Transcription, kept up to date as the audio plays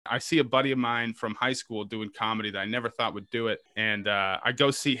I see a buddy of mine from high school doing comedy that I never thought would do it. And I go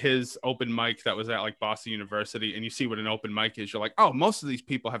see his open mic that was at like Boston University. And you see what an open mic is. You're like, oh, most of these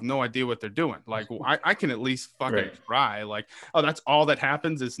people have no idea what they're doing. Like, I can at least fucking try. Like, oh, that's all that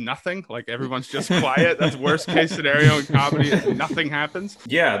happens is nothing. Like, everyone's just quiet. That's worst case scenario in comedy is nothing happens.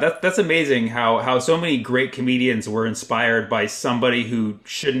 Yeah, that's amazing how so many great comedians were inspired by somebody who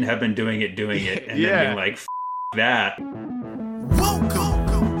shouldn't have been doing it, and then being like, that. Welcome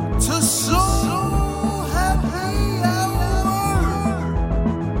to So Happy Hour.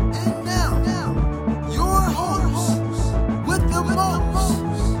 And now, your host with the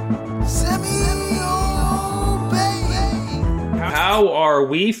most, Samuel Bay. How are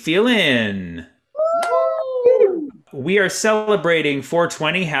we feeling? We are celebrating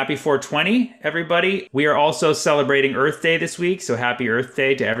 420. Happy 420, everybody. We are also celebrating Earth Day this week, so happy Earth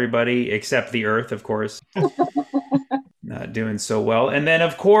Day to everybody except the Earth, of course. Not doing so well. And then,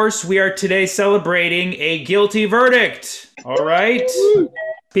 of course, we are today celebrating a guilty verdict. All right?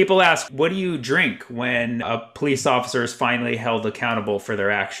 People ask, what do you drink when a police officer is finally held accountable for their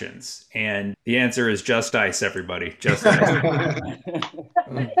actions? And the answer is just ice, everybody. Just ice.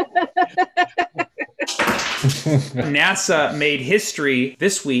 NASA made history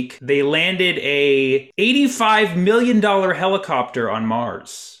this week. They landed a $85 million helicopter on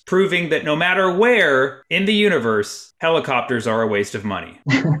Mars, proving that no matter where in the universe, helicopters are a waste of money.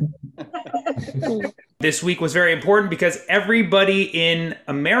 This week was very important because everybody in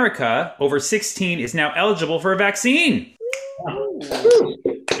America over 16 is now eligible for a vaccine.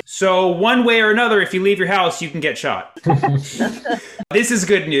 So one way or another, if you leave your house, you can get shot. This is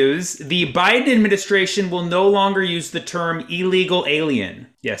good news. The Biden administration will no longer use the term illegal alien.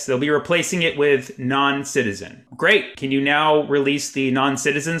 Yes, they'll be replacing it with non-citizen. Great. Can you now release the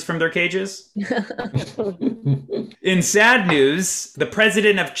non-citizens from their cages? In sad news, the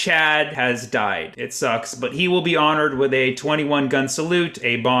president of Chad has died. It sucks, but he will be honored with a 21-gun salute,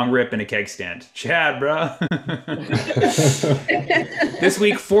 a bong rip, and a keg stand. Chad, bruh. This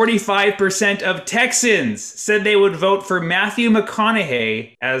week, 45% of Texans said they would vote for Matthew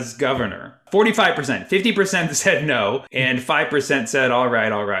McConaughey as governor. 45%. 50% said no, and 5% said, all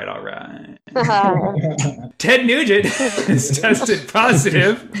right. Ted Nugent has tested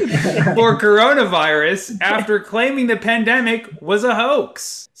positive for coronavirus after claiming the pandemic was a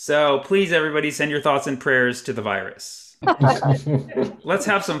hoax. So please, everybody, send your thoughts and prayers to the virus. Let's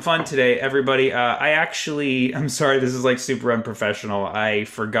have some fun today, everybody. I'm sorry, this is like super unprofessional. I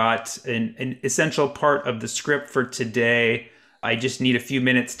forgot an essential part of the script for today. I just need a few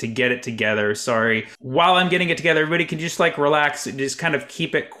minutes to get it together. Sorry. While I'm getting it together, everybody can just like relax and just kind of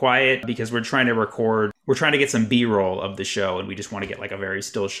keep it quiet because we're trying to record. We're trying to get some B-roll of the show and we just want to get like a very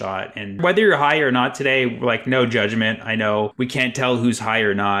still shot. And whether you're high or not today, like no judgment. I know we can't tell who's high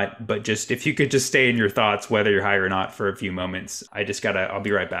or not, but just if you could just stay in your thoughts, whether you're high or not for a few moments. I'll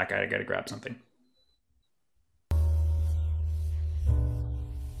be right back. I gotta grab something.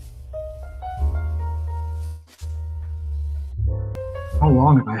 How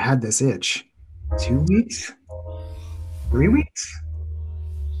long have I had this itch? 2 weeks? 3 weeks?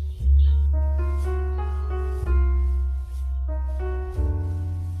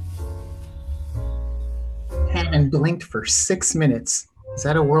 Haven't blinked for 6 minutes. Is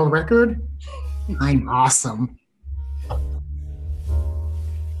that a world record? I'm awesome.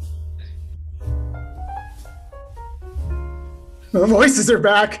 The voices are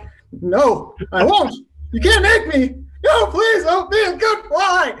back. No, I won't. You can't make me. No, please don't be a good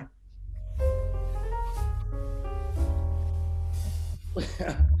boy.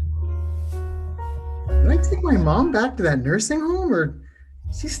 Did I take my mom back to that nursing home, or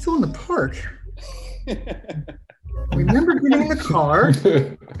is she still in the park? I remember getting in the car.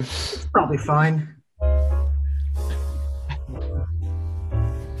 It's probably fine.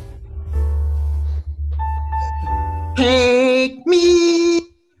 Take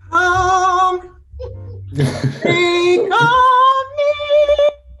me home. Think of me.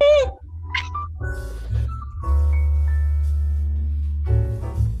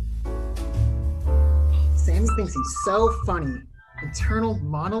 Sammy thinks he's so funny. Internal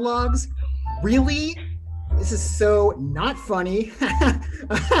monologues? Really? This is so not funny.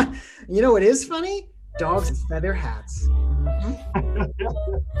 You know what is funny? Dogs with feather hats.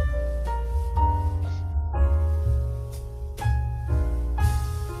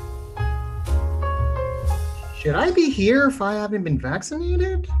 Should I be here if I haven't been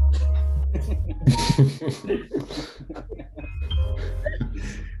vaccinated?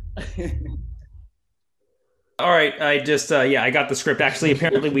 All right, I got the script. Actually,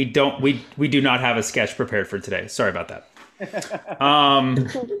 apparently we do not have a sketch prepared for today. Sorry about that.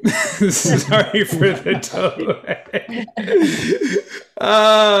 Sorry for the delay.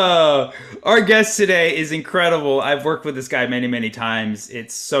 Our guest today is incredible. I've worked with this guy many, many times.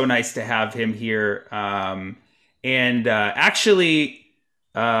 It's so nice to have him here. Actually,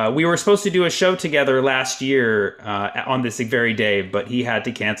 we were supposed to do a show together last year on this very day, but he had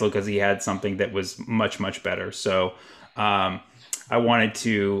to cancel because he had something that was much, much better. So I wanted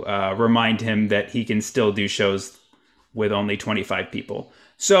to remind him that he can still do shows with only 25 people.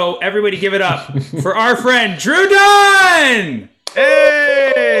 So everybody give it up for our friend Drew Dunn!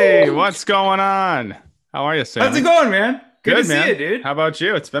 Hey, what's going on? How are you, Sam? How's it going, man? Good to man. see you, dude. How about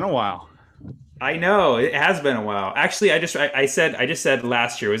you? It's been a while. I know it has been a while. Actually, I just said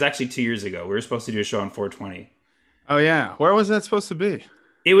last year. It was actually 2 years ago. We were supposed to do a show on 420. Oh yeah, where was that supposed to be?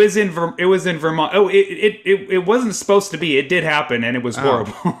 It was in Vermont. Oh, it wasn't supposed to be. It did happen, and it was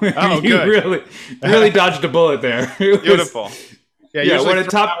horrible. Oh, You good. really dodged a bullet there. It was- Beautiful. Yeah, Yeah, usually what a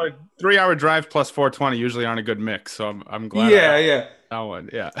top- 3 hour drive plus 420 usually aren't a good mix. So I'm glad. Yeah. That one.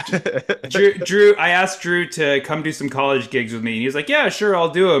 Yeah. Drew, I asked Drew to come do some college gigs with me, and he was like, "Yeah, sure, I'll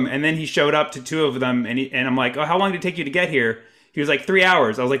do them." And then he showed up to 2 of them, and I'm like, "Oh, how long did it take you to get here?" He was like, 3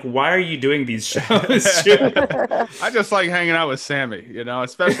 hours. I was like, "Why are you doing these shows?" I just like hanging out with Sammy,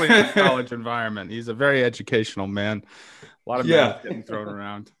 especially in the college environment. He's a very educational man. A lot of math getting thrown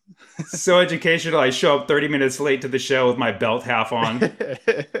around. So educational. I show up 30 minutes late to the show with my belt half on.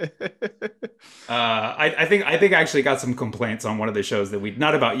 I think I actually got some complaints on one of the shows that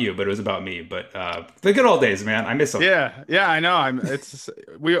not about you, but it was about me. But the good old days, man. I miss them. Yeah, I know.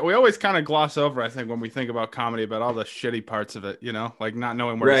 We always kind of gloss over, I think, when we think about comedy, about all the shitty parts of it, like not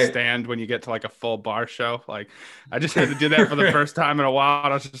knowing where to stand when you get to like a full bar show. Like I just had to do that for the first time in a while.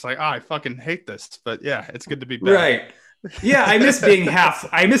 And I was just like, oh, I fucking hate this. But yeah, it's good to be back. Right. Yeah, I miss being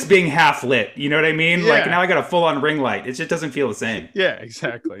half lit. You know what I mean? Yeah. Like now I got a full on ring light. It just doesn't feel the same. Yeah,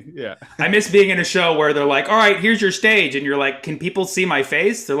 exactly. Yeah. I miss being in a show where they're like, "All right, here's your stage," and you're like, "Can people see my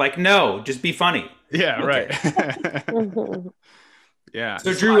face?" They're like, "No, just be funny." Yeah, right. Yeah.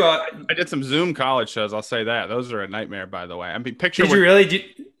 So Drew, I did some Zoom college shows. I'll say that. Those are a nightmare, by the way. I mean, picture did you really?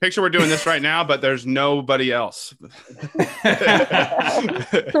 we're doing this right now, but there's nobody else. It's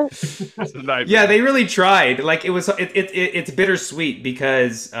a nightmare. Yeah, they really tried. Like it's bittersweet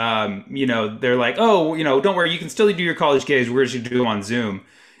because they're like, "Oh, don't worry, you can still do your college gigs. We're just gonna do them on Zoom."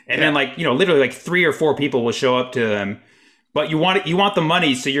 And then literally like 3 or 4 people will show up to them. But you want the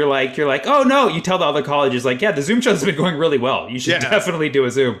money, so you're like, "Oh no!" You tell the other colleges like, "Yeah, the Zoom show's been going really well. You should definitely do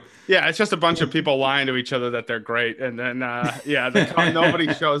a Zoom." Yeah, it's just a bunch of people lying to each other that they're great, and then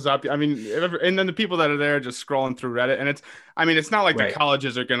nobody shows up. I mean, and then the people that are there are just scrolling through Reddit, and it's not like the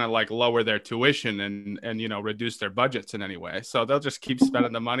colleges are gonna like lower their tuition and reduce their budgets in any way. So they'll just keep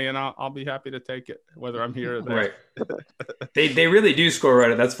spending the money, and I'll be happy to take it, whether I'm here or there. Right. They really do score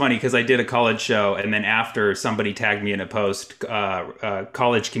Reddit. That's funny because I did a college show, and then after somebody tagged me in a post,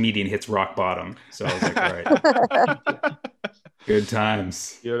 college comedian hits rock bottom. So I was like, all right. Good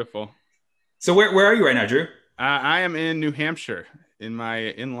times. Beautiful. So where are you right now, Drew? I am in New Hampshire in my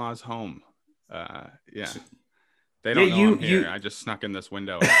in-laws' home. Yeah. They don't know I'm here. I just snuck in this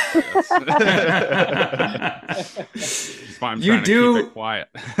window. That's why I'm trying to keep it quiet.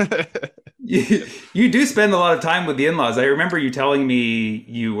 You do spend a lot of time with the in-laws. I remember you telling me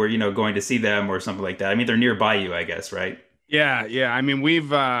you were, going to see them or something like that. I mean, they're nearby you, I guess, right? Yeah. I mean, we've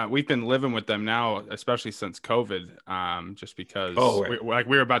been living with them now, especially since COVID, just because we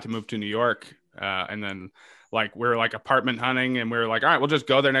were about to move to New York, and then like we were like apartment hunting, and we were like, all right, we'll just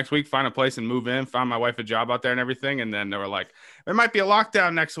go there next week, find a place and move in. Found my wife a job out there and everything, and then they were like, there might be a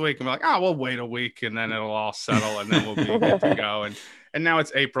lockdown next week, and we're like, oh, we'll wait a week, and then it'll all settle, and then we'll be good to go. And now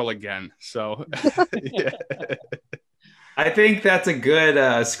it's April again, so yeah. I think that's a good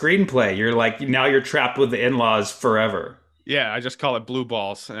screenplay. You're like, now you're trapped with the in-laws forever. Yeah, I just call it blue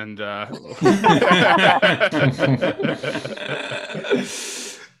balls, and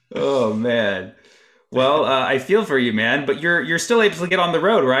oh man. Well, I feel for you, man. But you're still able to get on the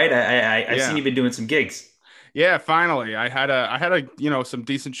road, right? I've seen you've been doing some gigs. Yeah, finally. I had a some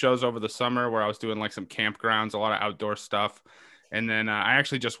decent shows over the summer where I was doing like some campgrounds, a lot of outdoor stuff. And then I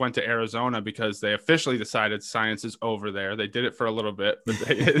actually just went to Arizona because they officially decided science is over there. They did it for a little bit, but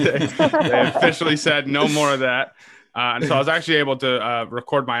they officially said no more of that. And so I was actually able to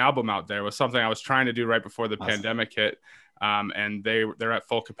record my album out there. It was something I was trying to do right before the pandemic hit. And they're at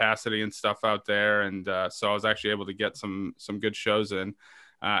full capacity and stuff out there. And so I was actually able to get some good shows in.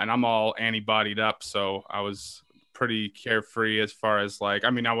 And I'm all antibodied up, so I was pretty carefree as far as like,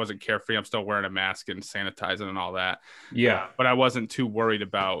 I mean, I wasn't carefree. I'm still wearing a mask and sanitizing and all that. Yeah. But I wasn't too worried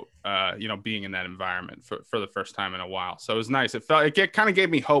about, being in that environment for the first time in a while. So it was nice. It kind of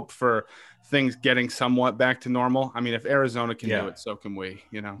gave me hope for things getting somewhat back to normal. I mean, if Arizona can do it, so can we,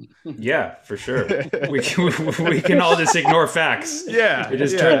 Yeah, for sure. we can all just ignore facts. Yeah. We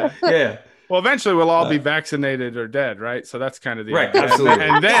just turn, yeah. Well, eventually we'll all be vaccinated or dead, right? So that's kind of the right. idea. Absolutely,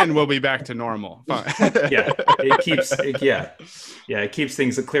 and then we'll be back to normal. It keeps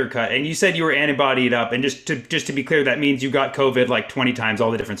things a clear cut. And you said you were antibodied up, and just to be clear, that means you got COVID like 20 times, all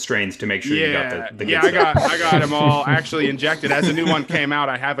the different strains, to make sure you got the good stuff. I got them all actually injected. As a new one came out,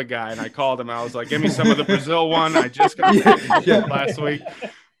 I have a guy, and I called him. I was like, "Give me some of the Brazil one. I just got it last week."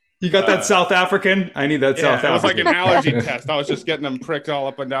 You got that South African? I need that South African. It was like an allergy test. I was just getting them pricked all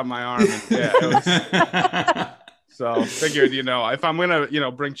up and down my arm. So figured, if I'm going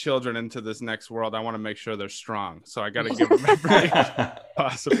to, bring children into this next world, I want to make sure they're strong. So I got to give them everything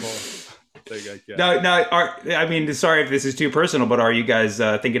possible thing I can. Now, sorry if this is too personal, but are you guys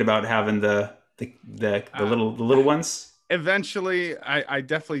thinking about having the little ones? Eventually, I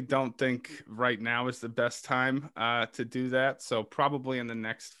definitely don't think right now is the best time to do that. So probably in the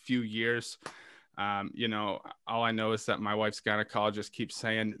next few years, all I know is that my wife's gynecologist keeps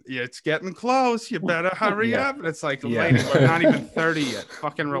saying, it's getting close. You better hurry up. And it's like, lady, we're not even 30 yet.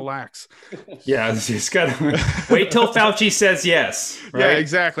 Fucking relax. Yeah, just got to wait till Fauci says yes. Right? Yeah,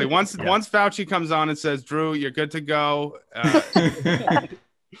 exactly. Once Fauci comes on and says, Drew, you're good to go.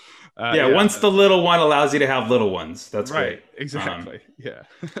 Once the little one allows you to have little ones, that's right. Great. Exactly.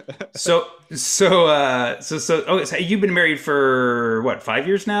 So you've been married for what, 5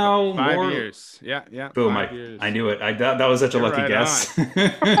 years now? 5 years. Yeah. Boom! 5 years. I knew it. That was such a lucky guess.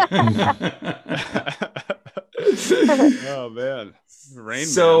 Oh man, Rain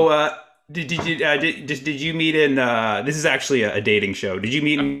so. Man. Did you meet in? This is actually a dating show. Did you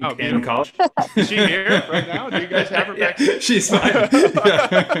meet in college? Is she here right now? Do you guys have her back here? She's fine.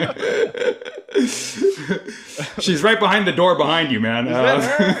 She's right behind the door behind you, man.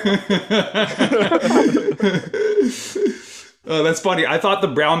 Oh, that's funny. I thought the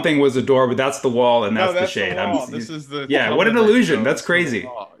brown thing was the door, but that's the wall, and that's the shade. This is the what an illusion. That's crazy.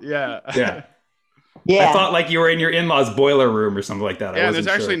 Yeah. Yeah. I thought like you were in your in-laws' boiler room or something like that. Yeah, there's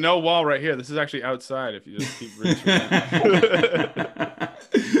actually no wall right here. This is actually outside if you just keep reaching.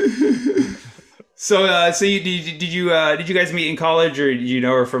 So did you guys meet in college, or did you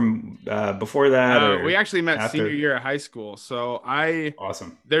know her from before that? We actually met after? senior year of high school. So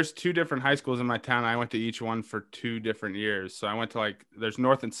awesome. There's 2 different high schools in my town. I went to each one for 2 different years. So I went to there's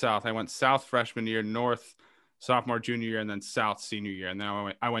North and South. I went South freshman year, North sophomore, junior year, and then South senior year. And then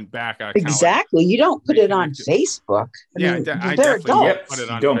I went back. Exactly. You don't put it on Facebook. I definitely put it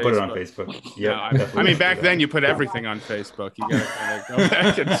on you don't Facebook. Put it on Facebook. Yeah. I mean, back then you put everything on Facebook. You got to kind of go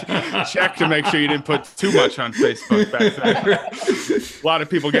back and check to make sure you didn't put too much on Facebook back then. A lot of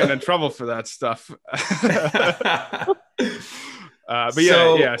people getting in trouble for that stuff.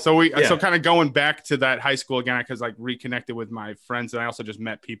 So kind of going back to that high school again, because reconnected with my friends, and I also just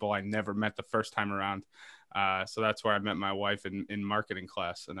met people I never met the first time around. So that's where I met my wife in marketing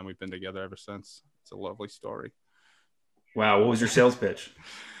class, and then we've been together ever since. It's a lovely story. Wow, what was your sales pitch?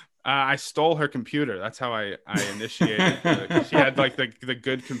 I stole her computer. That's how I initiated. She had the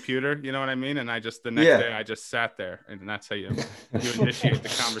good computer, you know what I mean? And I just the next day I just sat there, and that's how you initiate the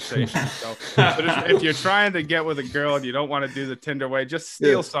conversation. So if you're trying to get with a girl and you don't want to do the Tinder way, just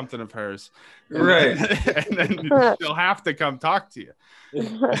steal something of hers, right? And then she'll have to come talk to you.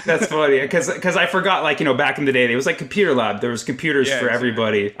 That's funny because I forgot back in the day there was computer lab. There was computers for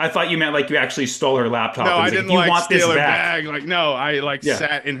everybody. I thought you meant you actually stole her laptop. No, I didn't steal her bag. No, I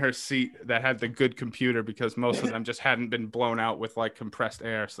sat in her seat that had the good computer because most of them just hadn't been blown out with compressed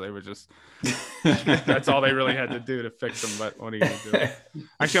air, so they were just that's all they really had to do to fix them. But what are you gonna do?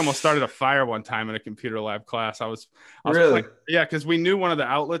 I actually almost started a fire one time in a computer lab class. I was really because we knew one of the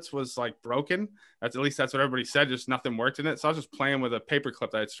outlets was broken. At least that's what everybody said. Just nothing worked in it. So I was just playing with a paper clip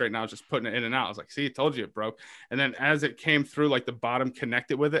that I had straightened out, just putting it in and out. I was like, see, I told you it broke. And then as it came through, the bottom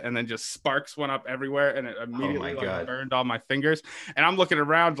connected with it, and then just sparks went up everywhere, and it immediately burned all my fingers. And I'm looking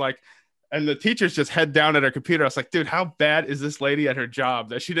around and the teacher's just head down at her computer. I was like, dude, how bad is this lady at her job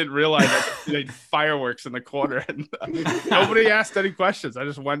that she didn't realize that they had fireworks in the corner? And nobody asked any questions. I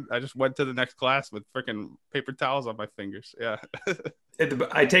just went to the next class with freaking paper towels on my fingers. Yeah.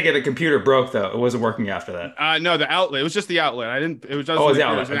 I take it the computer broke though. It wasn't working after that. No, the outlet. It was just the outlet. It was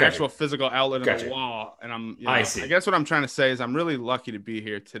an actual physical outlet in the wall. And I see. I guess what I'm trying to say is I'm really lucky to be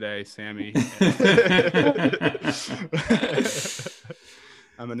here today, Sammy.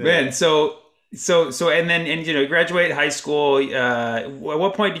 Man, so And you graduate high school. At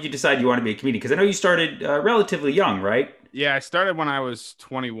what point did you decide you want to be a comedian? Because I know you started relatively young, right? Yeah, I started when I was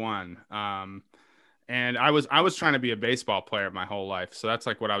 21. And I was trying to be a baseball player my whole life. So that's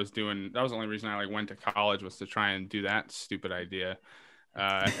like what I was doing. That was the only reason I like went to college, was to try and do that stupid idea.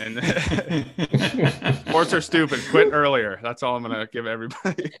 And sports are stupid. Quit earlier. That's all I'm gonna give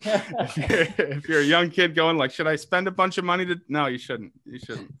everybody. If you're a young kid going like, should I spend a bunch of money to? No, you shouldn't. You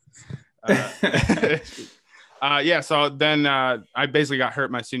shouldn't. Yeah. So then I basically got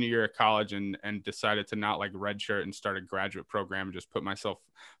hurt my senior year of college and decided to not like redshirt and start a graduate program and just put myself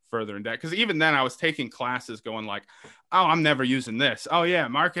further in debt. Because even then I was taking classes going like, oh, I'm never using this. Oh yeah,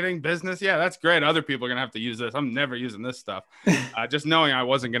 marketing, business. Yeah, that's great. Other people are gonna have to use this. I'm never using this stuff. Just knowing I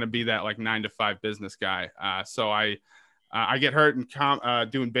wasn't gonna be that like 9-to-5 business guy. So I get hurt in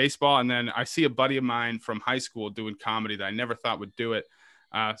doing baseball, and then I see a buddy of mine from high school doing comedy that I never thought would do it.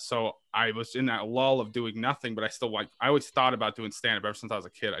 So I was in that lull of doing nothing, but I always thought about doing stand-up ever since I was a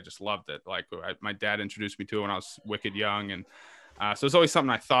kid. I just loved it. Like my dad introduced me to it when I was wicked young. And so it's always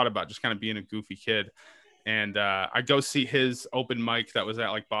something I thought about, just kind of being a goofy kid. And I go see his open mic that was at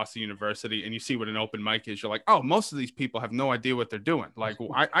like Boston University, and you see what an open mic is. You're like, oh, most of these people have no idea what they're doing. Like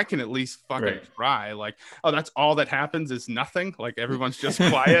I can at least fucking try. Like, oh, that's all that happens is nothing. Like everyone's just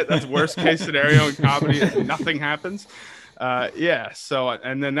quiet. That's worst case scenario in comedy is nothing happens. Yeah. So,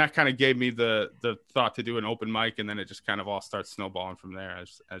 and then that kind of gave me the thought to do an open mic, and then it just kind of all starts snowballing from there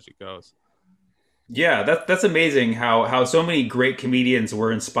as it goes. Yeah, that's amazing how so many great comedians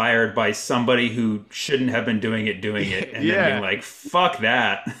were inspired by somebody who shouldn't have been doing it, and then being like, fuck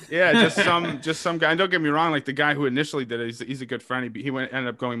that. Yeah, just some guy. And don't get me wrong, like the guy who initially did it, he's a good friend. He ended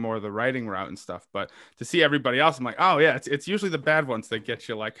up going more of the writing route and stuff. But to see everybody else, I'm like, oh yeah, it's usually the bad ones that get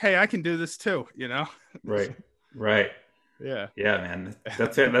you like, hey, I can do this too, you know? Right. Yeah, man,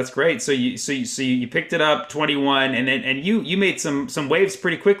 that's great. So you picked it up 21, and you made some waves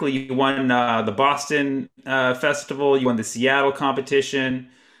pretty quickly. You won the Boston festival. You won the Seattle competition.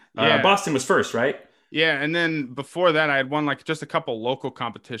 Boston was first, right? Yeah, and then before that, I had won like just a couple local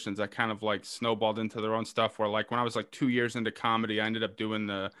competitions that kind of like snowballed into their own stuff. Where like when I was like 2 years into comedy, I ended up doing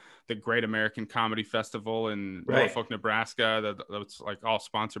the Great American Comedy Festival in Norfolk, Nebraska. That's like all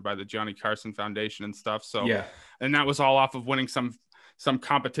sponsored by the Johnny Carson Foundation and stuff. So yeah, and that was all off of winning some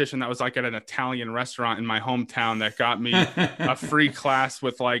competition that was like at an Italian restaurant in my hometown that got me a free class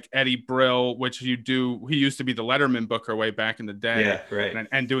with like Eddie Brill, which he used to be the Letterman booker way back in the day. Yeah, right.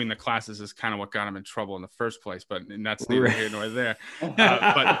 And doing the classes is kind of what got him in trouble in the first place, but that's neither here nor there.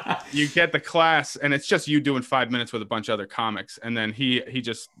 But you get the class and it's just you doing 5 minutes with a bunch of other comics. And then he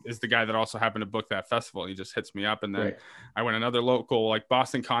just is the guy that also happened to book that festival. He just hits me up. And then I went another local like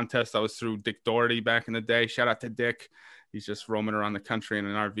Boston contest. That was through Dick Doherty back in the day. Shout out to Dick. He's just roaming around the country in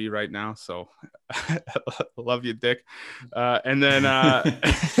an RV right now. So love you, Dick. And then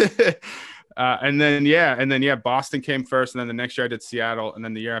Boston came first. And then the next year I did Seattle. And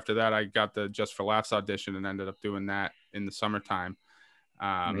then the year after that, I got the Just for Laughs audition and ended up doing that in the summertime.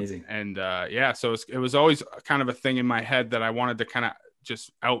 Amazing. And so it was always kind of a thing in my head that I wanted to kind of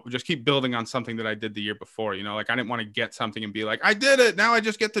just keep building on something that I did the year before, you know, like I didn't want to get something and be like, I did it. Now I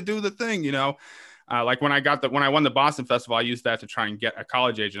just get to do the thing, you know. Like when I won the Boston Festival, I used that to try and get a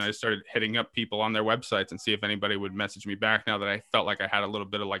college agent. I just started hitting up people on their websites and see if anybody would message me back now that I felt like I had a little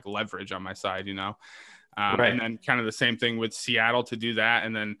bit of like leverage on my side, you know? And then kind of the same thing with Seattle to do that.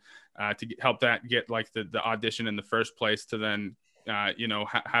 And then help that get like the audition in the first place to then,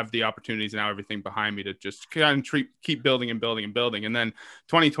 have the opportunities and now everything behind me to just kind of keep building and building and building. And then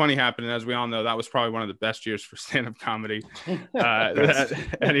 2020 happened. And as we all know, that was probably one of the best years for stand-up comedy that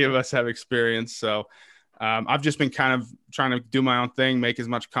any of us have experienced. So I've just been kind of trying to do my own thing, make as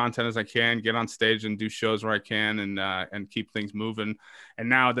much content as I can, get on stage and do shows where I can and keep things moving. And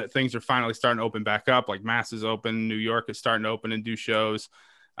now that things are finally starting to open back up, like Mass is open, New York is starting to open and do shows.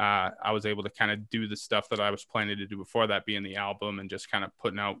 I was able to kind of do the stuff that I was planning to do before that, being the album and just kind of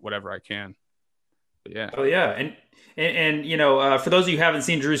putting out whatever I can. But yeah. Oh yeah. And for those of you who haven't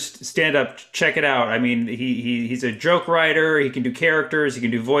seen Drew's stand up, check it out. I mean, he's a joke writer. He can do characters. He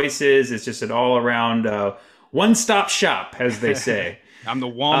can do voices. It's just an all around one-stop shop, as they say. I'm the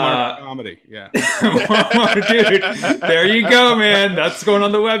Walmart of comedy. Yeah. Dude, there you go, man. That's going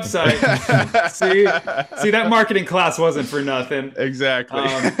on the website. See, that marketing class wasn't for nothing. Exactly.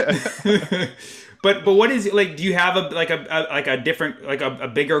 But what is it like? Do you have a different a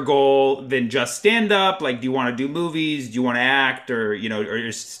bigger goal than just stand up? Like, do you want to do movies? Do you want to act, or or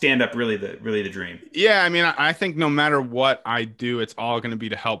is stand up really the dream? Yeah, I mean, I think no matter what I do, it's all going to be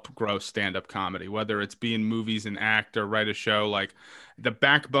to help grow stand-up comedy, whether it's be in movies and act or write a show. Like, the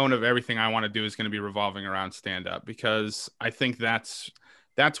backbone of everything I want to do is going to be revolving around stand-up, because I think that's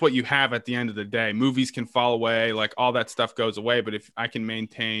what you have at the end of the day. Movies can fall away, like all that stuff goes away, but if I can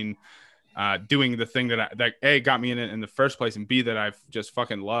maintain doing the thing that A, got me in it in the first place, and B, that I've just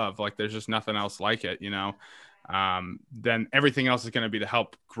fucking love, like there's just nothing else like it, then everything else is going to be to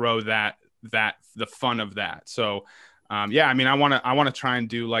help grow that the fun of that. So yeah, I mean, I want to try and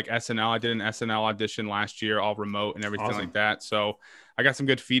do like SNL. I did an SNL audition last year, all remote and everything like that. So I got some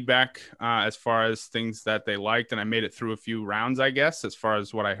good feedback as far as things that they liked, and I made it through a few rounds, I guess, as far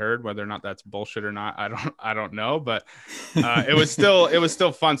as what I heard. Whether or not that's bullshit or not, I don't know, but it was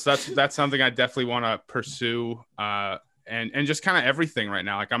still fun. So that's something I definitely want to pursue. And just kind of everything right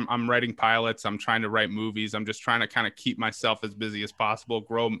now. Like I'm writing pilots. I'm trying to write movies. I'm just trying to kind of keep myself as busy as possible,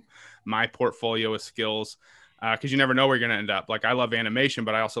 grow my portfolio of skills. Because you never know where you're going to end up. Like, I love animation,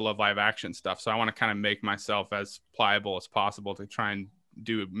 but I also love live action stuff. So I want to kind of make myself as pliable as possible to try and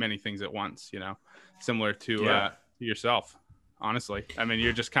do many things at once, similar to yourself, honestly. I mean,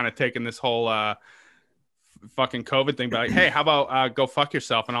 you're just kind of taking this whole fucking COVID thing, but like, hey, how about go fuck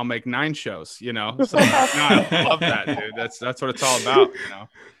yourself and I'll make 9 shows, So no, I love that, dude. That's what it's all about,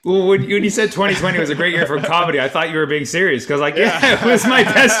 Well, when you said 2020 was a great year for comedy, I thought you were being serious, because it was my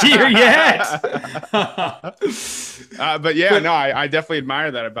best year yet. But yeah, no, I definitely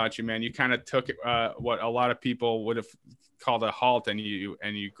admire that about you, man. You kind of took what a lot of people would have called a halt, and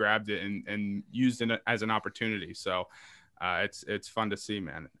you grabbed it and used it as an opportunity. So it's fun to see,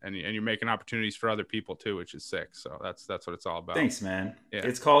 man, and you're making opportunities for other people too, which is sick. So that's what it's all about. Thanks, man. Yeah.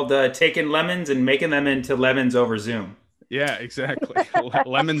 It's called taking lemons and making them into lemons over Zoom. Yeah, exactly.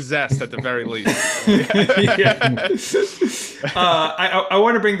 Lemon zest at the very least. I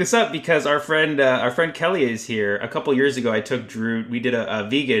want to bring this up because our friend Kelly is here. A couple years ago, I took Drew. We did a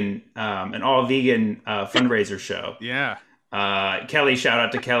vegan, an all vegan fundraiser show. Yeah. Kelly, shout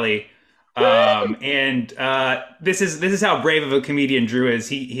out to Kelly. And this is how brave of a comedian Drew is.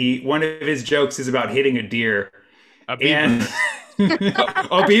 He one of his jokes is about hitting a deer. A beaver.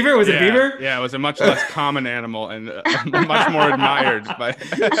 Oh, beaver? Was it beaver? Yeah, it was a much less common animal and much more admired by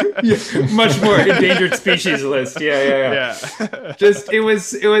much more endangered species list. Yeah. Just it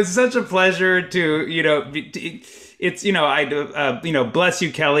was such a pleasure to it's I bless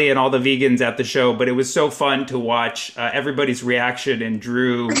you, Kelly, and all the vegans at the show, but it was so fun to watch everybody's reaction and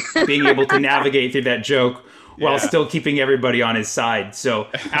Drew being able to navigate through that joke while still keeping everybody on his side. So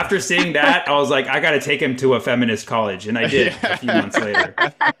after seeing that, I was like, I got to take him to a feminist college, and I did a few months later.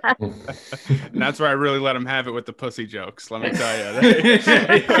 And that's where I really let him have it with the pussy jokes. Let me tell you,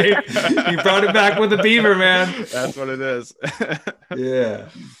 you brought it back with a beaver, man. That's what it is. Yeah.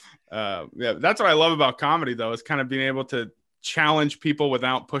 That's what I love about comedy, though, is kind of being able to challenge people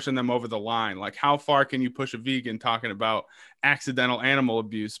without pushing them over the line. Like, how far can you push a vegan talking about accidental animal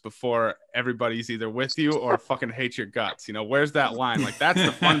abuse before everybody's either with you or fucking hates your guts? Where's that line? Like, that's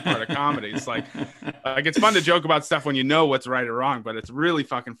the fun part of comedy. It's like it's fun to joke about stuff when you know what's right or wrong, but it's really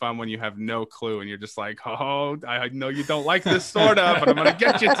fucking fun when you have no clue and you're just like, oh, I know you don't like this sort of, but I'm gonna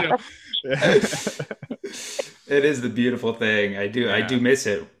get you to. It is the beautiful thing. I do miss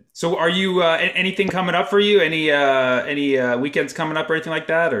it. So are you anything coming up for you? Any weekends coming up or anything like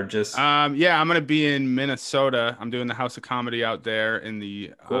that, or just? Yeah, I'm going to be in Minnesota. I'm doing the House of Comedy out there in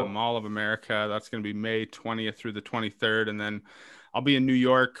the Mall of America. That's going to be May 20th through the 23rd. And then I'll be in New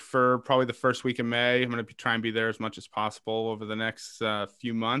York for probably the first week of May. I'm going to try and be there as much as possible over the next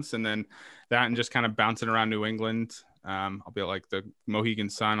few months. And then that and just kind of bouncing around New England. I'll be at like the Mohegan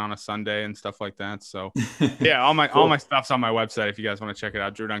Sun on a Sunday and stuff like that. So yeah, all my stuff's on my website if you guys want to check it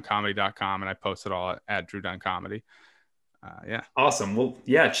out, drewduncomedy.com, and I post it all at Drew Dunn Comedy. Yeah. Awesome. Well,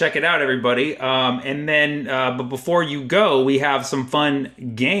 yeah, check it out, everybody. And then, but before you go, we have some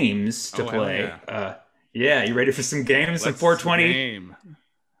fun games to play. Yeah. You ready for some games? Some 420 game.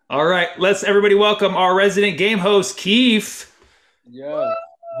 All right, let's everybody welcome our resident game host, Keith. Yeah.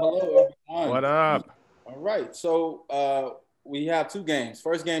 Hello, everyone. What up? All right, so we have 2 games.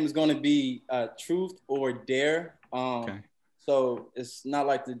 First game is going to be Truth or Dare. Okay. So it's not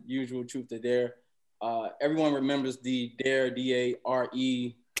like the usual Truth or Dare. Everyone remembers the Dare,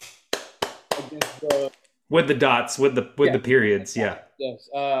 D-A-R-E. With the dots, with the periods, yeah. Yes.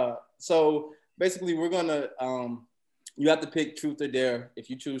 So basically, we're going to, you have to pick Truth or Dare. If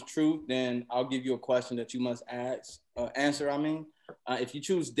you choose Truth, then I'll give you a question that you must answer. If you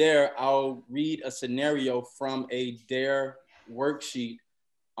choose dare, I'll read a scenario from a dare worksheet,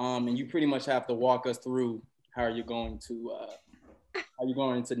 and you pretty much have to walk us through how you're going to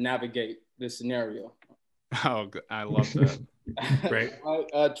navigate this scenario. Oh, I love that. Right.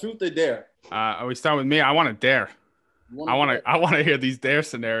 Truth or dare? We start with me. I want to dare. I want to hear these dare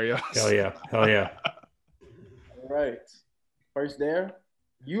scenarios. Hell yeah. Hell yeah. All right. First dare.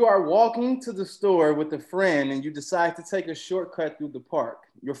 You are walking to the store with a friend and you decide to take a shortcut through the park.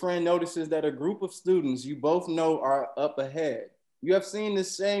 Your friend notices that a group of students you both know are up ahead. You have seen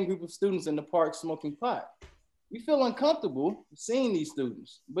this same group of students in the park smoking pot. You feel uncomfortable seeing these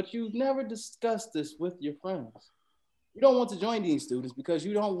students, but you've never discussed this with your friends. You don't want to join these students because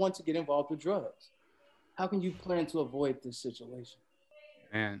you don't want to get involved with drugs. How can you plan to avoid this situation?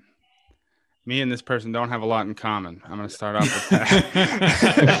 Man, me and this person don't have a lot in common. I'm going to start off with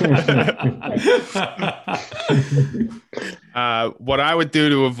that. What I would do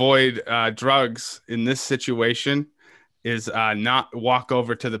to avoid drugs in this situation is not walk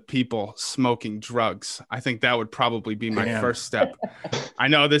over to the people smoking drugs. I think that would probably be my first step. I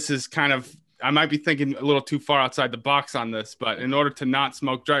know this is I might be thinking a little too far outside the box on this, but in order to not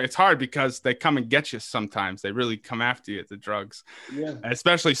smoke drugs, it's hard because they come and get you sometimes. They really come after you, the drugs. Yeah.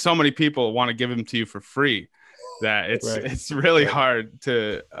 Especially so many people want to give them to you for free that it's really hard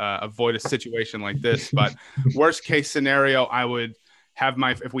to avoid a situation like this. But worst case scenario, I would have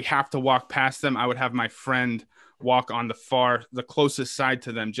if we have to walk past them, I would have my friend walk on the closest side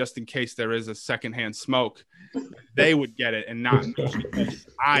to them just in case there is a secondhand smoke. They would get it and not me because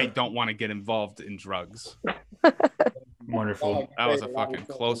I don't want to get involved in drugs. Wonderful. That was a fucking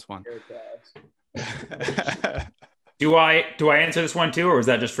close one. Do I answer this one too, or was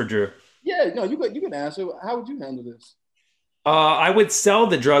that just for Drew? Yeah, no, you can answer. How would you handle this? I would sell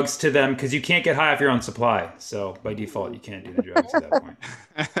the drugs to them because you can't get high off your own supply. So by default, you can't do the drugs at that point.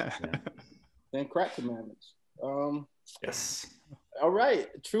 Yeah. Then crack commandments. Yes. All right.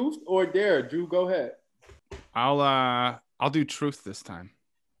 Truth or dare? Drew, go ahead. I'll do truth this time.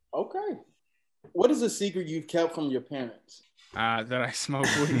 Okay. What is a secret you've kept from your parents? That I smoke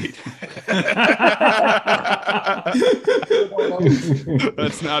weed.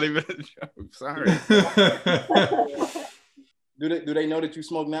 That's not even a joke. Sorry. Do they know that you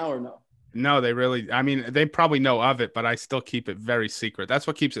smoke now or no? No, they probably know of it, but I still keep it very secret. That's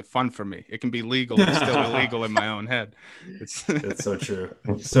what keeps it fun for me. It can be legal and still illegal in my own head. That's so true.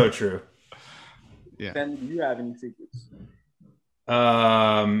 So true. Yeah. Then do you have any secrets?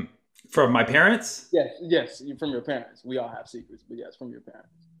 From my parents? Yes, from your parents. We all have secrets, but yes, from your parents.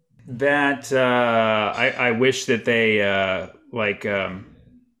 That I wish that they I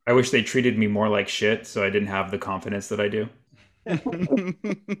wish they treated me more like shit, so I didn't have the confidence that I do.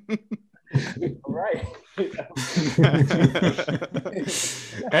 All right.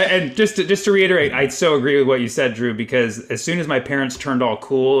 And just to reiterate, I so agree with what you said, Drew, because as soon as my parents turned all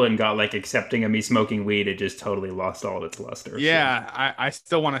cool and got accepting of me smoking weed, it just totally lost all of its luster. Yeah, so. I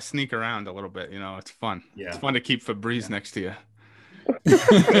still want to sneak around a little bit. It's fun. Yeah. It's fun to keep Febreze next to you.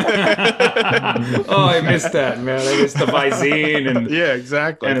 Oh, I missed that, man. I missed the Visine and yeah,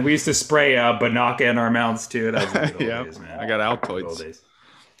 exactly. And we used to spray Banaka in our mouths too. That was the good old days, man. I got Altoids.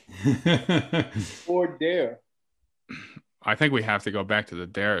 Or dare. I think we have to go back to the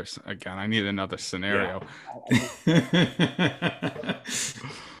dares again. I need another scenario. Yeah.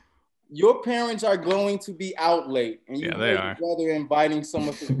 Your parents are going to be out late, and you they are. Your brother inviting some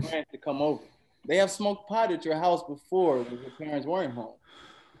of his friends to come over. They have smoked pot at your house before when your parents weren't home.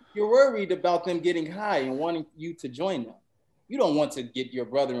 You're worried about them getting high and wanting you to join them. You don't want to get your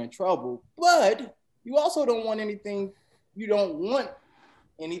brother in trouble, but you also don't want anything. You don't want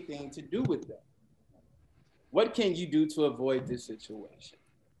anything to do with them. What can you do to avoid this situation?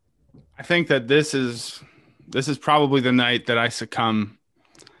 I think that this is probably the night that I succumb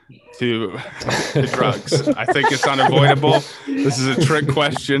to the drugs. I think it's unavoidable. This is a trick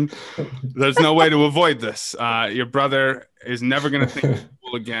question. There's no way to avoid this. Your brother is never going to think it's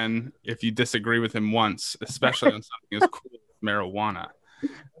cool again if you disagree with him once, especially on something as cool as marijuana.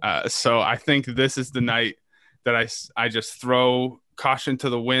 So I think this is the night that I just throw caution to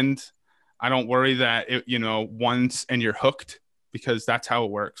the wind. I don't worry that once and you're hooked, because that's how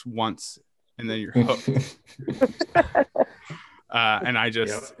it works. Once and then you're hooked. And I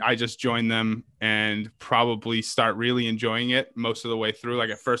just join them and probably start really enjoying it most of the way through.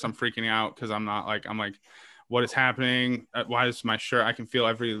 At first I'm freaking out because I'm like, what is happening? Why is my shirt? I can feel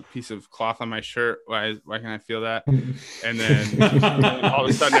every piece of cloth on my shirt. Why can I feel that? And then all of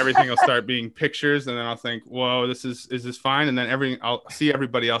a sudden everything will start being pictures, and then I'll think, whoa, is this fine? And then I'll see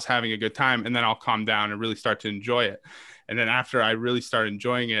everybody else having a good time, and then I'll calm down and really start to enjoy it. And then after I really start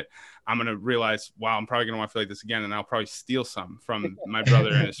enjoying it, I'm going to realize, wow, I'm probably going to want to feel like this again. And I'll probably steal some from my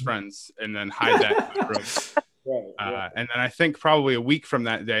brother and his friends and then hide that in my room. And then I think probably a week from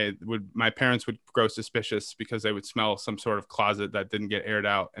that day, my parents would grow suspicious because they would smell some sort of closet that didn't get aired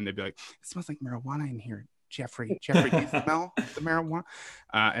out. And they'd be like, it smells like marijuana in here. Jeffrey, do you smell the marijuana?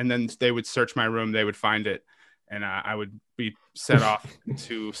 And then they would search my room. They would find it. And I would be set off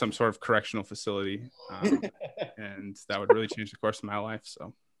to some sort of correctional facility. And that would really change the course of my life.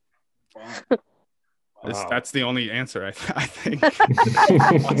 So that's the only answer I think.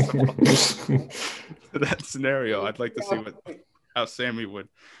 That scenario. I'd like to see how Sammy would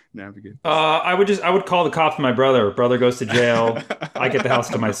navigate. I would call the cops on my brother. Brother goes to jail. I get the house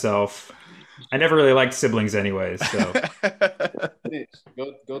to myself. I never really liked siblings anyways, so Snitch.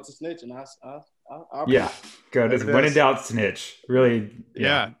 Go to snitch, and I'll good. When in doubt, snitch. Really,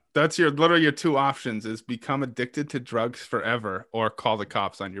 yeah. That's literally your two options: is become addicted to drugs forever, or call the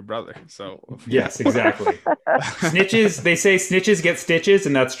cops on your brother. So yes, exactly. Snitches. They say snitches get stitches,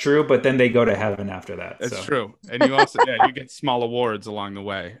 and that's true. But then they go to heaven after that. That's true, and you also you get small awards along the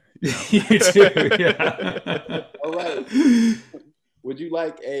way. You know? You do, yeah. All right. Would you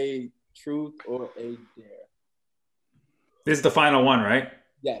like a truth or a dare? This is the final one, right?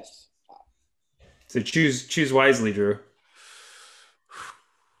 Yes. So choose wisely, Drew.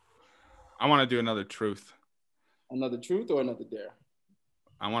 I want to do another truth. Another truth or another dare?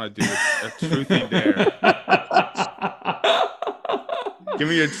 I want to do a truthy dare. Give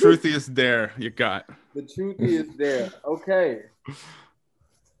me your truthiest dare you got. The truth is there. Okay.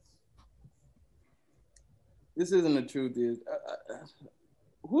 This isn't the truth.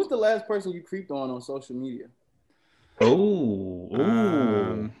 Who's the last person you creeped on social media?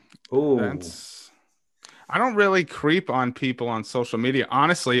 I don't really creep on people on social media.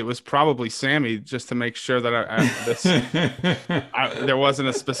 Honestly, it was probably Sammy, just to make sure that there wasn't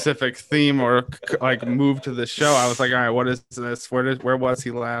a specific theme or like move to the show. I was like, all right, what is this? Where was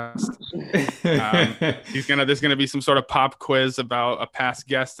he last? There's gonna be some sort of pop quiz about a past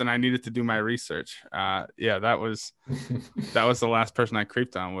guest, and I needed to do my research. That was the last person I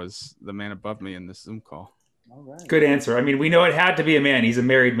creeped on, was the man above me in this Zoom call. All right. Good answer. I mean, we know it had to be a man. He's a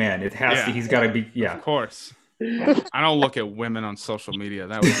married man. It has to. He's got to be. Yeah, of course. I don't look at women on social media.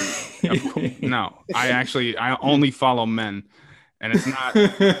 That would no. I only follow men, and it's not.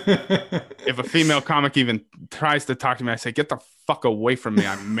 If a female comic even tries to talk to me, I say, "Get the fuck away from me!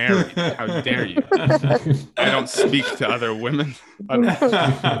 I'm married. How dare you?" I don't speak to other women.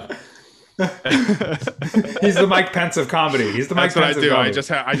 He's the Mike Pence of comedy. He's the Mike Pence of comedy.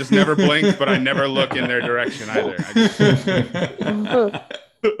 That's what I do. I just never blink, but I never look in their direction either.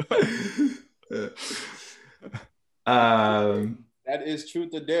 That is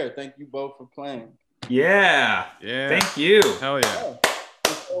truth or dare. Thank you both for playing. Yeah. Thank you. Hell yeah.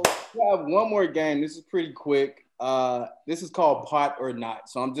 So we have one more game. This is pretty quick. This is called Pot or Not.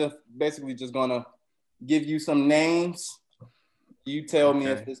 So I'm just basically just gonna give you some names. You tell me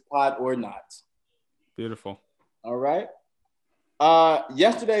if it's pot or not. Beautiful. All right.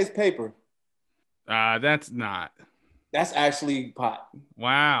 Yesterday's paper. That's not. That's actually pot.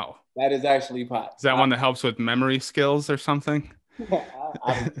 Wow. That is actually pot. Is that one that helps with memory skills or something?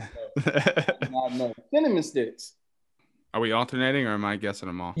 I don't know. Cinnamon sticks. Are we alternating, or am I guessing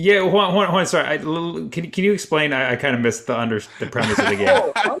them all? Yeah, hold on, sorry. Can you explain? I kind of missed the premise of the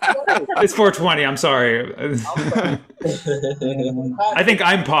game. It's 420. I'm sorry. I think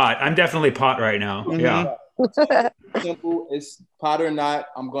I'm pot. I'm definitely pot right now. Mm-hmm. Yeah. Simple. It's pot or not.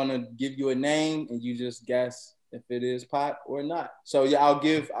 I'm gonna give you a name, and you just guess if it is pot or not. So yeah, I'll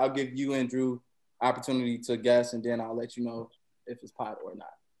give you and Drew opportunity to guess, and then I'll let you know if it's pot or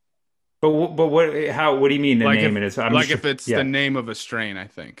not. But what do you mean the name? If it's the name of a strain, I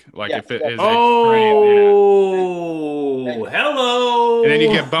think. If it is hello. And then you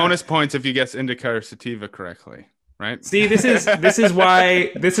get bonus points if you guess indica or sativa correctly, right? See, this is why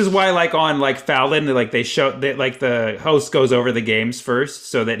like on like Fallon, they show that like the host goes over the games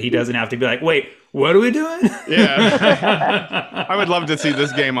first so that he doesn't have to be like, wait, what are we doing? Yeah. I would love to see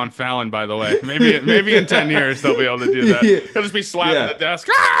this game on Fallon, by the way. Maybe in 10 years they'll be able to do that. He'll just be slapping the desk.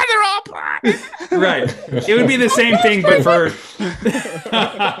 They're all pot. Right. It would be the same thing, but for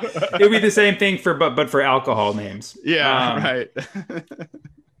it would be the same thing but for alcohol names. Yeah, right.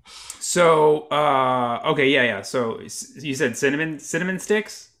 So okay, yeah. So you said cinnamon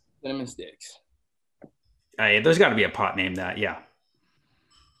sticks? Cinnamon sticks. There's got to be a pot name that, yeah.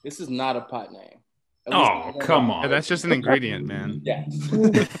 This is not a pot name. Oh, come on. Yeah, that's just an ingredient, man. Yes.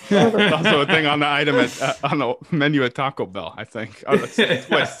 That's also a thing on the item on the menu at Taco Bell, I think. Oh, that's a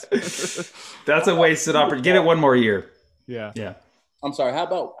twist. That's a wasted opportunity. Give it one more year. Yeah. Yeah. I'm sorry. How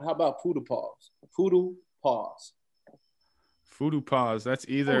about poodle paws? Poodle paws. Voodoo paws. That's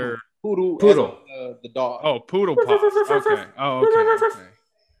either. Poodle. Poodle. The dog. Oh, poodle paws. Okay. Oh, okay.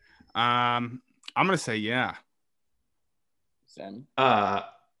 I'm gonna say yeah. Sammy.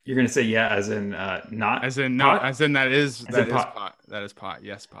 You're gonna say yeah, as in not. As in no. pot? As in that is pot. pot. That is pot.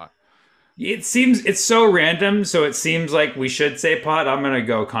 Yes, pot. It seems it's so random, so it seems like we should say pot. I'm gonna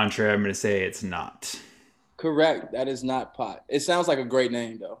go contrary. I'm gonna say it's not. Correct. That is not pot. It sounds like a great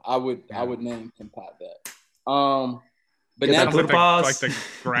name though. I would name him pot that. Banana Poodle paws. Like the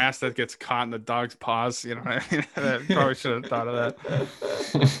grass that gets caught in the dog's paws. You know what I mean? I probably should have thought of that.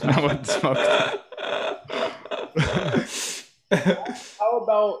 I wouldn't smoke that. How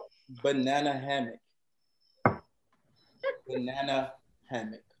about banana hammock? Banana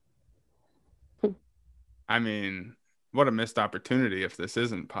hammock. I mean, what a missed opportunity if this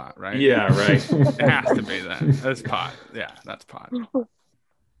isn't pot, right? Yeah, right. It has to be that. That's pot. Yeah, that's pot.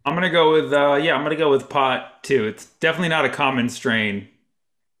 I'm gonna go with I'm gonna go with pot too. It's definitely not a common strain,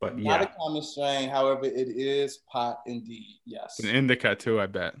 but yeah. Not a common strain, however, it is pot indeed. Yes. An indica too, I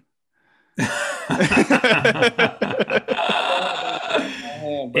bet.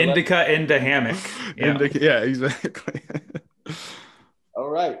 Indica into hammock. Yeah. Indica, yeah, exactly. All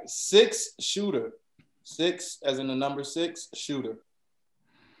right. 6 shooter. 6 as in the number 6 shooter.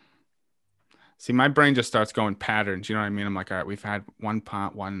 See, my brain just starts going patterns. You know what I mean? I'm like, all right, we've had 1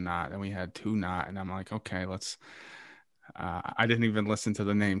 pot, 1 not, and we had 2 not. And I'm like, okay, let's. I didn't even listen to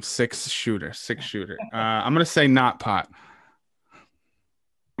the name. 6 shooter. I'm going to say not pot.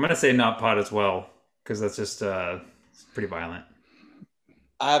 I'm gonna say not pot as well, because that's just it's pretty violent.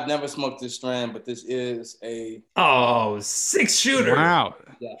 I've never smoked this strand, but this is a 6 shooter. Wow.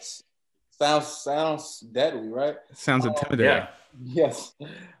 yes. Sounds deadly, right? Sounds intimidating. Yeah. Yes.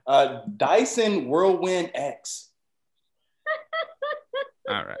 Dyson Whirlwind X.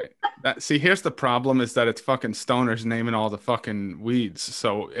 All right. See, here's the problem is that it's fucking stoners naming all the fucking weeds.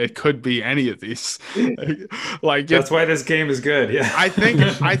 So it could be any of these. Like That's why this game is good. Yeah. I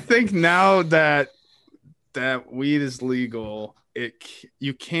think now that weed is legal,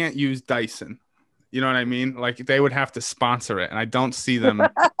 you can't use Dyson. You know what I mean? Like they would have to sponsor it, and I don't see them.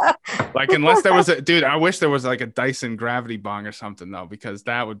 Like unless there was I wish there was like a Dyson gravity bong or something though, because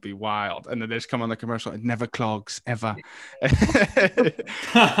that would be wild. And then they just come on the commercial, it never clogs ever.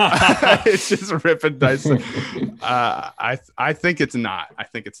 It's just ripping Dyson. I think it's not.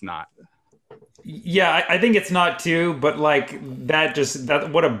 Yeah, I think it's not too, but like that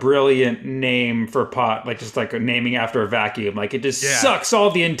what a brilliant name for pot, like just like naming after a vacuum. Like it just sucks all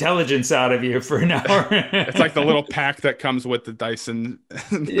the intelligence out of you for an hour. It's like the little pack that comes with the Dyson.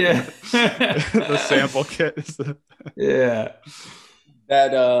 Yeah. The sample kit. Yeah.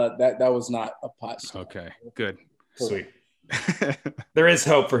 That was not a pot strain. Okay, good. Sweet. There is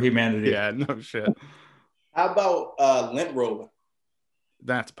hope for humanity. Yeah, no shit. How about lint roller?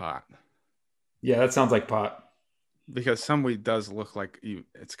 That's pot. Yeah, that sounds like pot. Because some weed does look like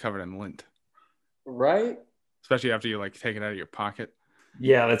it's covered in lint. Right? Especially after you like take it out of your pocket.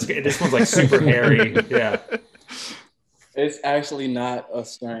 Yeah, this one's like super hairy. Yeah. It's actually not a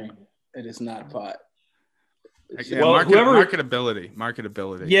strain. It is not pot. Yeah, Well,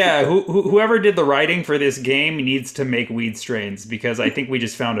 marketability. Yeah, whoever did the writing for this game needs to make weed strains, because I think we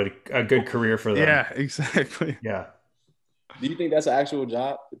just found a good career for them. Yeah, exactly. Yeah. Do you think that's an actual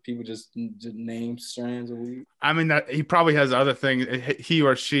job? That people just name strands of weed? I mean, that he probably has other things. He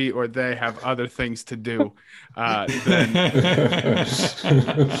or she or they have other things to do. Look,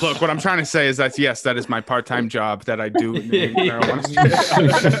 what I'm trying to say is that yes, that is my part-time job that I do. I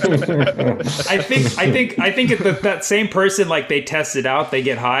think if that same person, like they test it out, they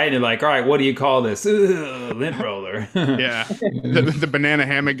get high, and they're like, all right, what do you call this? Lint roller. Yeah, the banana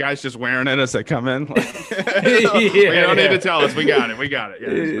hammock guys just wearing it as they come in. Like, you don't need to tell us. We got it. Yeah.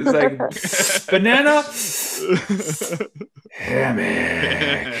 It's like banana hammock.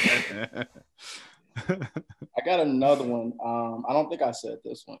 I got another one. I don't think I said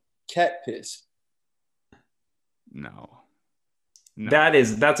this one. Cat piss. No.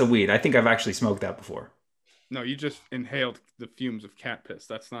 That's a weed. I think I've actually smoked that before. No, you just inhaled the fumes of cat piss.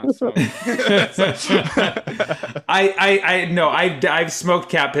 That's not smoking. I've smoked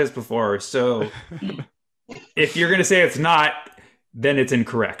cat piss before. So if you're gonna say it's not, then it's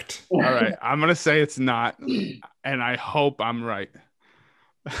incorrect. All right, I'm gonna say it's not, and I hope I'm right.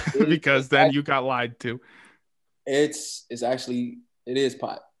 Because then you got lied to. It is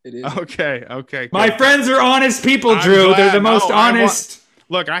pot. It is. Okay. My friends are honest people, Drew. They're the most honest.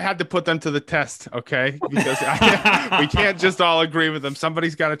 Look, I had to put them to the test, okay? Because we can't just all agree with them.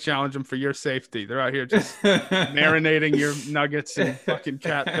 Somebody's got to challenge them for your safety. They're out here just marinating your nuggets in fucking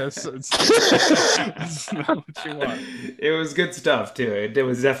cat piss. It's not what you want. It was good stuff too. It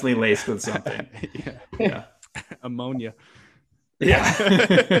was definitely laced with something. Yeah. Ammonia. Yeah.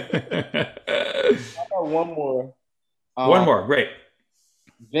 I got one more. One more. Great.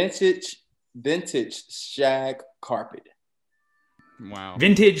 Vintage shag carpet. Wow.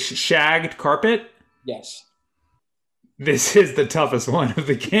 Vintage shagged carpet. Yes. This is the toughest one of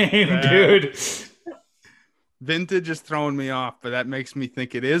the game, Yeah. dude. Vintage is throwing me off, but that makes me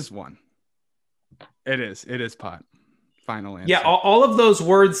think it is one. It is pot. Final answer. Yeah, all of those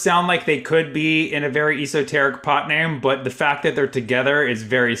words sound like they could be in a very esoteric pot name, but the fact that they're together is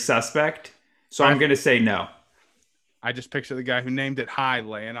very suspect. So I'm going to say no. I just picture the guy who named it High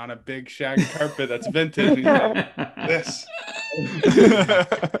laying on a big shag carpet that's vintage. He's like, this.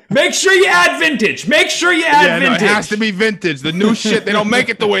 Make sure you add vintage. Make sure you add No, vintage. it has to be vintage. The new shit, they don't make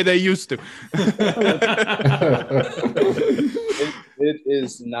it the way they used to. It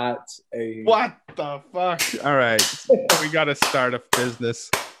is not a. What the fuck? All right. We got to start a business.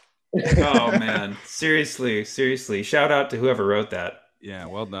 Oh, man. Seriously. Shout out to whoever wrote that. Yeah,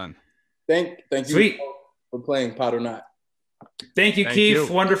 well done. Thank you Sweet. for playing Pot or Not. Thank you, Thank Keith. you.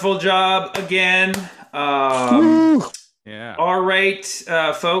 Wonderful job again. Yeah. All right,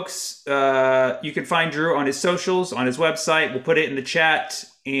 folks. You can find Drew on his socials, on his website. We'll put it in the chat.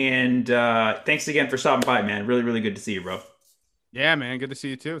 And thanks again for stopping by, man. Really, really good to see you, bro. Yeah, man. Good to see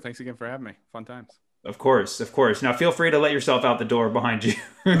you too. Thanks again for having me. Fun times. Of course. Now feel free to let yourself out the door behind you.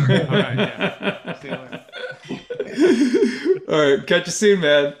 All right. Yeah. See you later. All right. Catch you soon,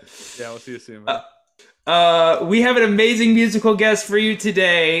 man. Yeah, we'll see you soon, man. We have an amazing musical guest for you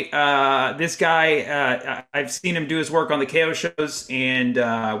today. This guy, I've seen him do his work on the KO shows, and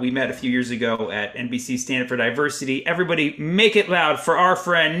we met a few years ago at NBC Stand Up for Diversity. Everybody make it loud for our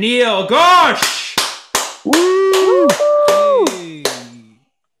friend Neil Gosh! Hey.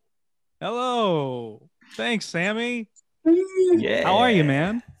 Hello. Thanks, Sammy. Yeah. How are you,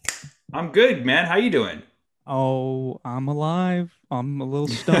 man? I'm good, man. How you doing? Oh, I'm alive. I'm a little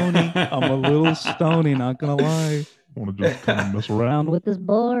stony. Not gonna lie. Want to just kind of mess around? Around with this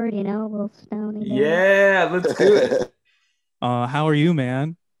board, you know, a little stony. there. Yeah, let's do it. How are you,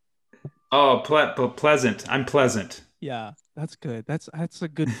 man? Oh, pleasant. I'm pleasant. Yeah, that's good. That's a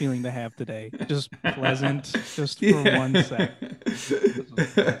good feeling to have today. Just pleasant, just for 1 sec.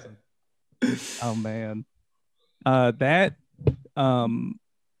 Oh man, that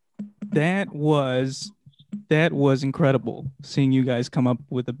was incredible. Seeing you guys come up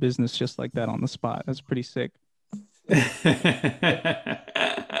with a business just like that on the spot. That's pretty sick. You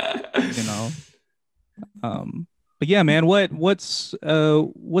know. But yeah, man, what's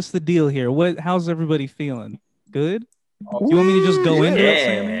the deal here? How's everybody feeling? Good? Do you want me to just go into it,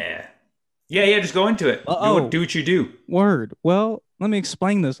 Sammy? Yeah, just go into it. Do what you do. Word. Well, let me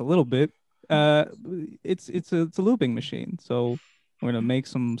explain this a little bit. It's a looping machine, so we're gonna make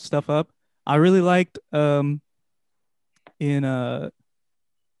some stuff up. I really liked in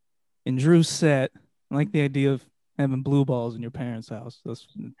Drew's set. I like the idea of having blue balls in your parents' house. That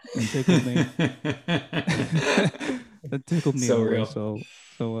tickled me. That tickled me. So over. real. So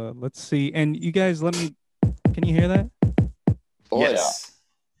let's see. And you guys, can you hear that? Oh, Yes.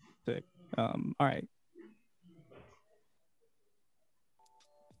 Sick. All right.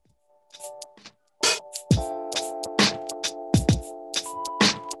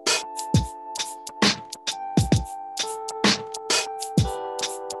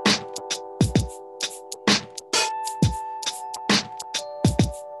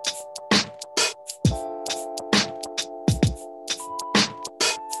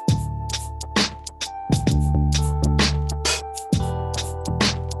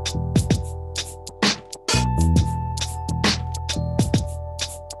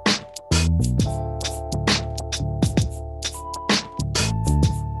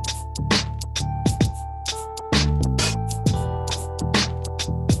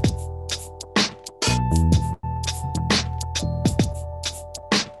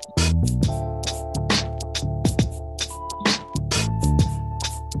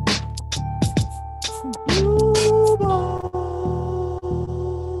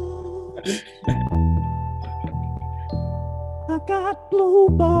 I got blue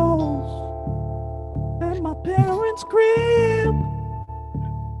balls at my parents' crib.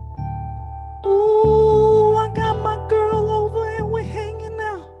 Ooh, I got my girl over and we're hanging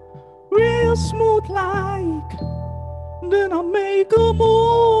out real smooth like. Then I make a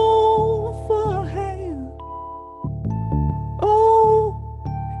move for her hand. Oh,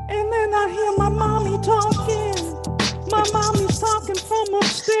 talking. My mommy's talking from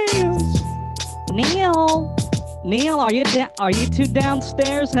upstairs. Neil, are you two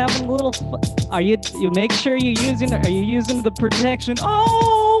downstairs having a little? Are you make sure are you using the protection?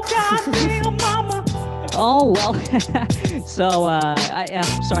 Oh goddamn, mama! Oh well, so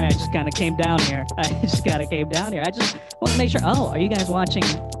I'm sorry, I just kind of came down here. I just want to make sure. Oh, are you guys watching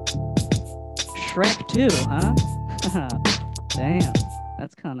Shrek 2, huh? Damn,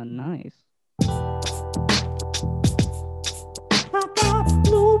 that's kind of nice. I got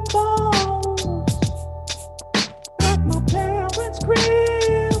blue balls at my parents'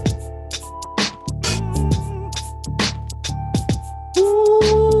 crib.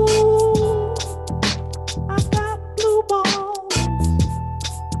 Ooh, I got blue balls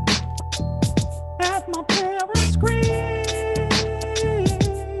at my parents' crib.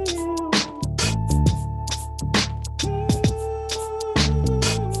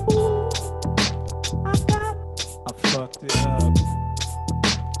 I fucked it up.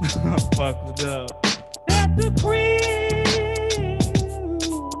 I fucked it up. At the crib.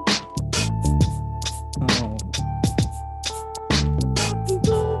 Oh. Got the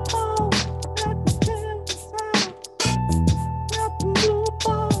blue balls at my parents' house. Got the blue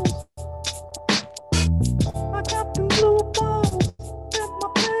balls. I got the blue balls at my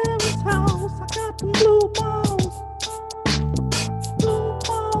parents' house. I got the blue balls. Blue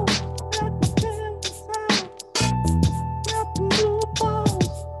balls at my parents' house. Got the blue balls.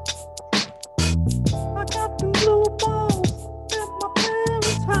 I got the blue balls at my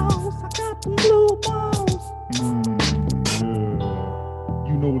parents' house. I got the blue balls. Yeah.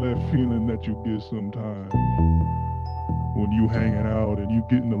 You know that feeling that you get sometimes when you hanging out and you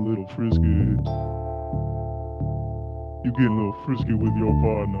getting a little frisky. You getting a little frisky with your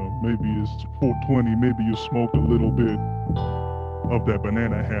partner. Maybe it's 420. Maybe you smoked a little bit of that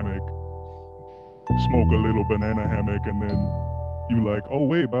banana hammock. Smoke a little banana hammock, and then you like, oh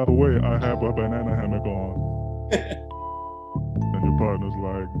wait, by the way, I have a banana hammock on. And your partner's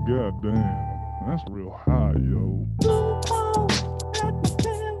like, God damn, that's real high, yo.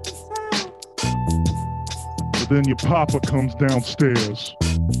 But then your papa comes downstairs.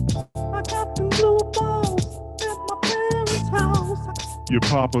 I got the blue balls at my parents' house. Your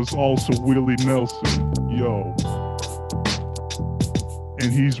papa's also Willie Nelson, yo.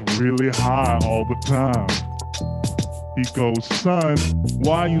 And he's really high all the time. He goes, son,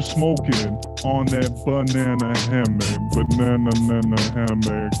 why you smoking on that banana hammock? Banana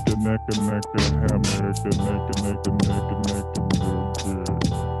hammock, the neck hammock, the neck.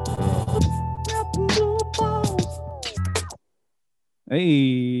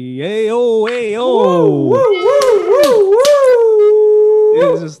 Hey, oh.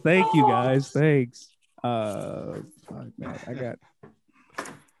 Woo. Just thank you guys. Thanks. Fuck, man,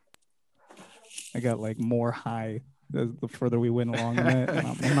 I got like more high the further we went along in it.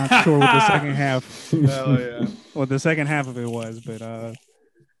 I'm not sure what the second half. Hell yeah. What the second half of it was, but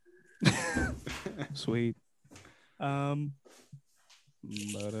sweet. Let's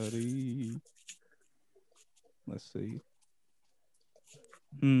see.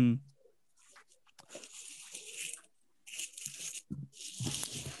 You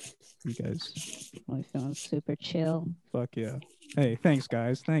guys. I'm feeling super chill. Fuck yeah. Hey, thanks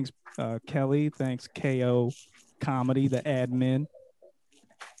guys. Thanks Kelly. Thanks KO Comedy, the admin.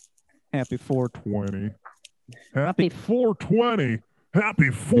 Happy 420. Happy 420.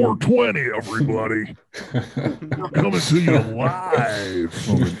 Happy 420, everybody. We're coming to you live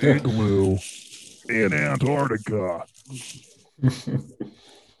from an igloo in Antarctica.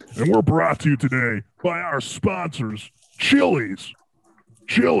 And we're brought to you today by our sponsors, Chili's.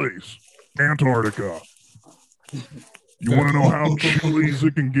 Chili's, Antarctica. You want to know how Chili's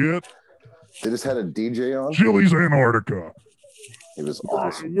it can get? They just had a DJ on? Chili's Antarctica. It was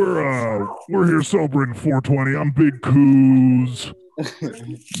awesome. We're here celebrating 420. I'm Big Coos,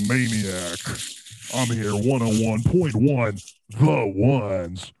 Maniac. I'm here 101.1, The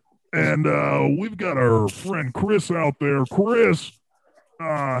Ones. And we've got our friend Chris out there. Chris,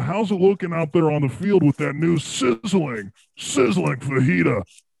 how's it looking out there on the field with that new sizzling fajita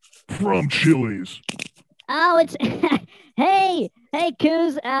from Chili's? Oh, it's hey,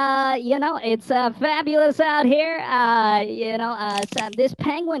 Coos. It's fabulous out here. So this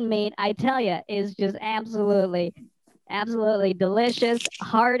penguin meat, I tell you, is just absolutely delicious,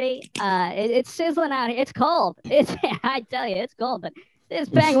 hearty. It's sizzling out here. It's cold. I tell you, it's cold. But this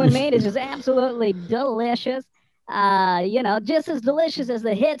penguin meat is just absolutely delicious. Just as delicious as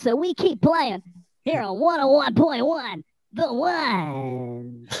the hits that we keep playing here on 101.1. The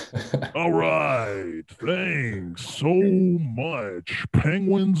One. All right. Thanks so much.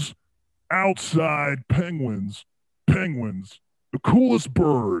 Penguins outside penguins. Penguins, the coolest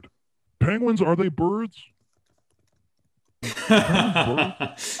bird. Penguins, are they birds?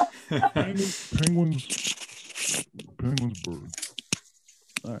 Penguins, birds.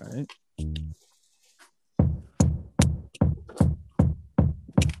 All right.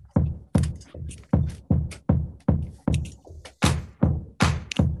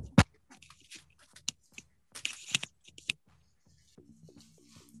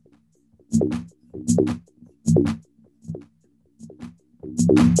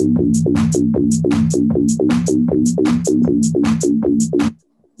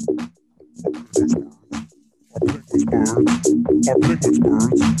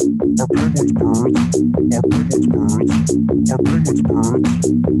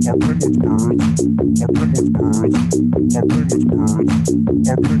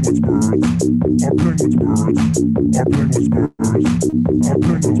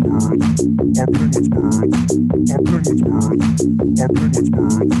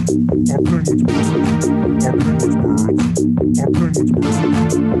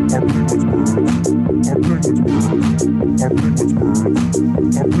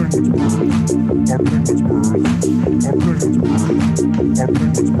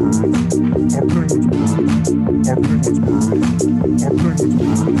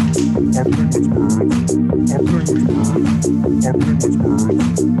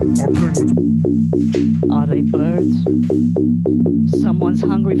 Are they birds? Someone's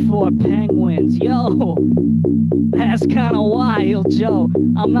hungry for penguins. Yo, that's kind of wild, Joe.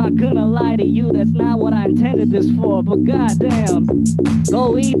 I'm not gonna lie to you, that's not what I intended this for. But goddamn,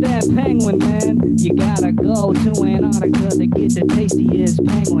 go eat that penguin, man. You gotta go to Antarctica to get the tastiest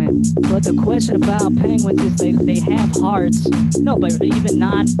penguin. But the question about penguins is they have hearts. No, but even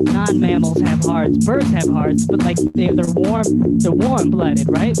non-mammals have hearts. Birds have hearts, but like they're warm-blooded,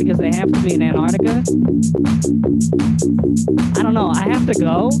 right? Because they have to be in Antarctica. I don't know. I have to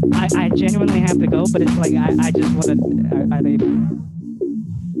go. I genuinely have to go, but it's like I just want to.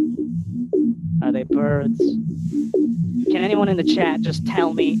 Are they birds? Can anyone in the chat just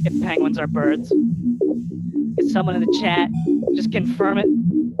tell me if penguins are birds? Is someone in the chat just confirm it?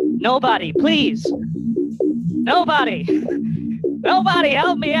 Nobody, please. Nobody. Nobody,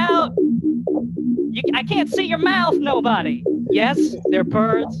 help me out. I can't see your mouth. Nobody. Yes, they're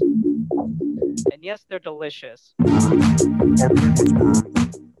birds. And yes, they're delicious.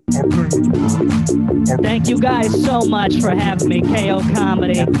 Thank you guys so much for having me, KO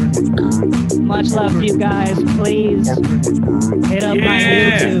Comedy. Much love to you guys. Please hit up my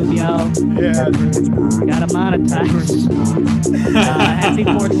YouTube, yo. Yeah, dude. Gotta monetize. Happy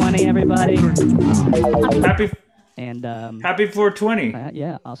 420, everybody. Happy 420.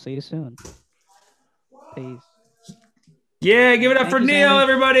 Yeah, I'll see you soon. Peace. Yeah, give it up for you, Neil, Sammy.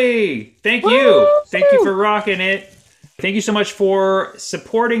 everybody. Thank you. Thank you for rocking it. Thank you so much for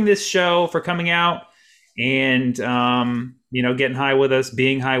supporting this show, for coming out and, getting high with us,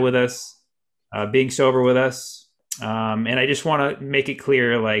 being high with us, being sober with us. And I just want to make it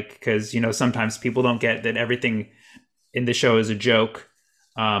clear, because, sometimes people don't get that everything in the show is a joke,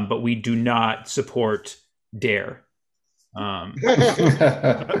 but we do not support DARE. I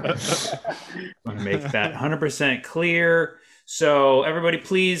want to make that 100% clear. So everybody,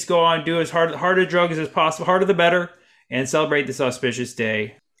 please go on, do as hard a drugs as possible, harder the better, and celebrate this auspicious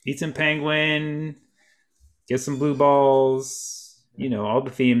day. Eat some penguin, get some blue balls, all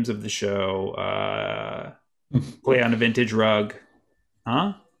the themes of the show. Play on a vintage rug.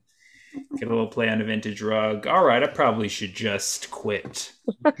 Huh? Get a little play on a vintage rug. All right, I probably should just quit.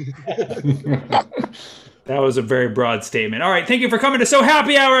 That was a very broad statement. All right, thank you for coming to So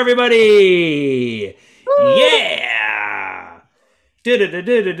Happy Hour, everybody. Yeah.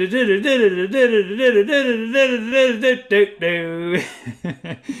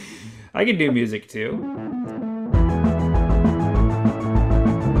 I can do music too.